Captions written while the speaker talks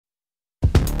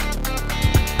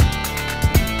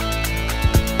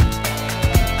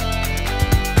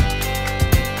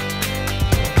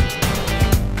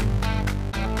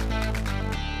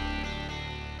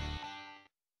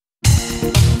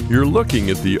looking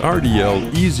at the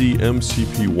RDL Easy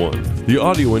MCP1, the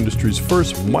audio industry's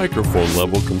first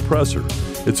microphone-level compressor.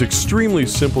 It's extremely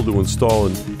simple to install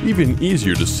and even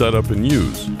easier to set up and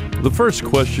use. The first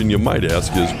question you might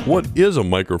ask is, what is a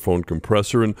microphone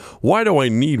compressor and why do I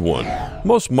need one?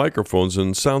 Most microphones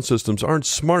and sound systems aren't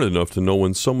smart enough to know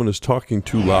when someone is talking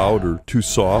too loud or too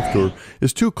soft or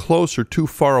is too close or too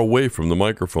far away from the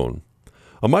microphone.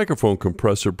 A microphone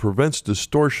compressor prevents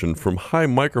distortion from high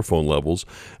microphone levels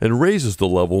and raises the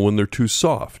level when they're too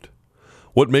soft.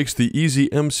 What makes the Easy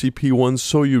MCP1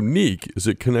 so unique is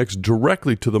it connects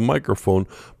directly to the microphone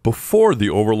before the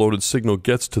overloaded signal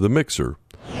gets to the mixer.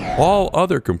 All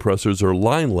other compressors are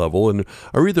line level and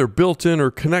are either built in or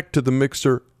connect to the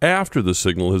mixer after the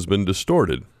signal has been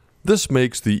distorted. This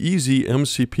makes the Easy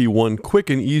MCP1 quick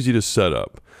and easy to set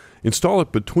up. Install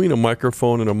it between a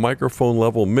microphone and a microphone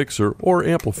level mixer or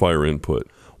amplifier input.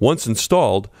 Once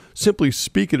installed, simply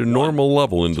speak at a normal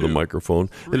level into the microphone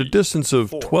at a distance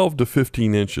of 12 to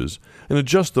 15 inches and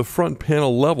adjust the front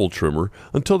panel level trimmer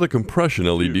until the compression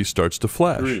LED starts to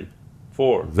flash. 3,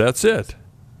 4. That's it.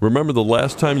 Remember the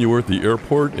last time you were at the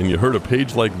airport and you heard a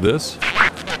page like this?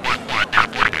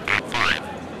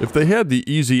 If they had the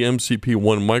Easy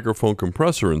MCP1 microphone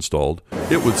compressor installed,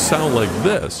 it would sound like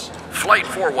this. Flight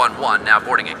 411 now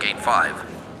boarding at gate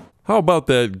 5. How about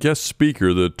that guest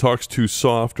speaker that talks too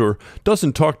soft or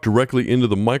doesn't talk directly into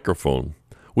the microphone?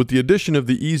 With the addition of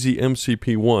the Easy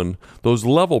MCP1, those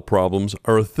level problems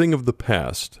are a thing of the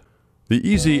past. The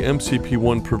Easy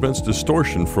MCP1 prevents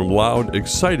distortion from loud,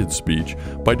 excited speech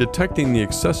by detecting the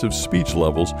excessive speech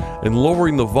levels and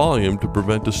lowering the volume to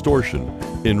prevent distortion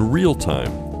in real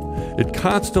time. It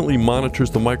constantly monitors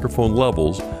the microphone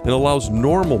levels and allows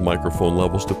normal microphone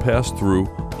levels to pass through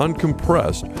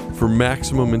uncompressed for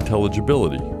maximum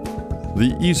intelligibility.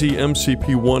 The Easy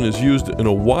MCP1 is used in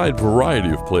a wide variety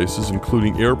of places,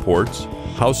 including airports,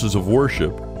 houses of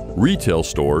worship, retail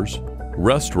stores,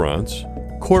 restaurants,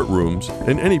 courtrooms,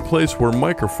 and any place where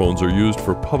microphones are used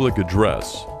for public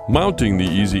address. Mounting the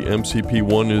Easy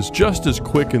MCP1 is just as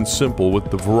quick and simple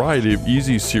with the variety of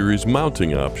Easy Series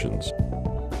mounting options.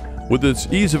 With its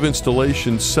ease of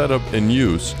installation, setup, and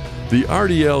use, the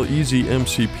RDL Easy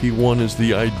MCP1 is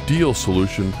the ideal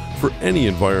solution for any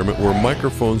environment where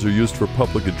microphones are used for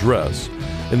public address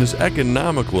and is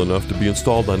economical enough to be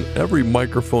installed on every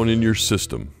microphone in your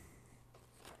system.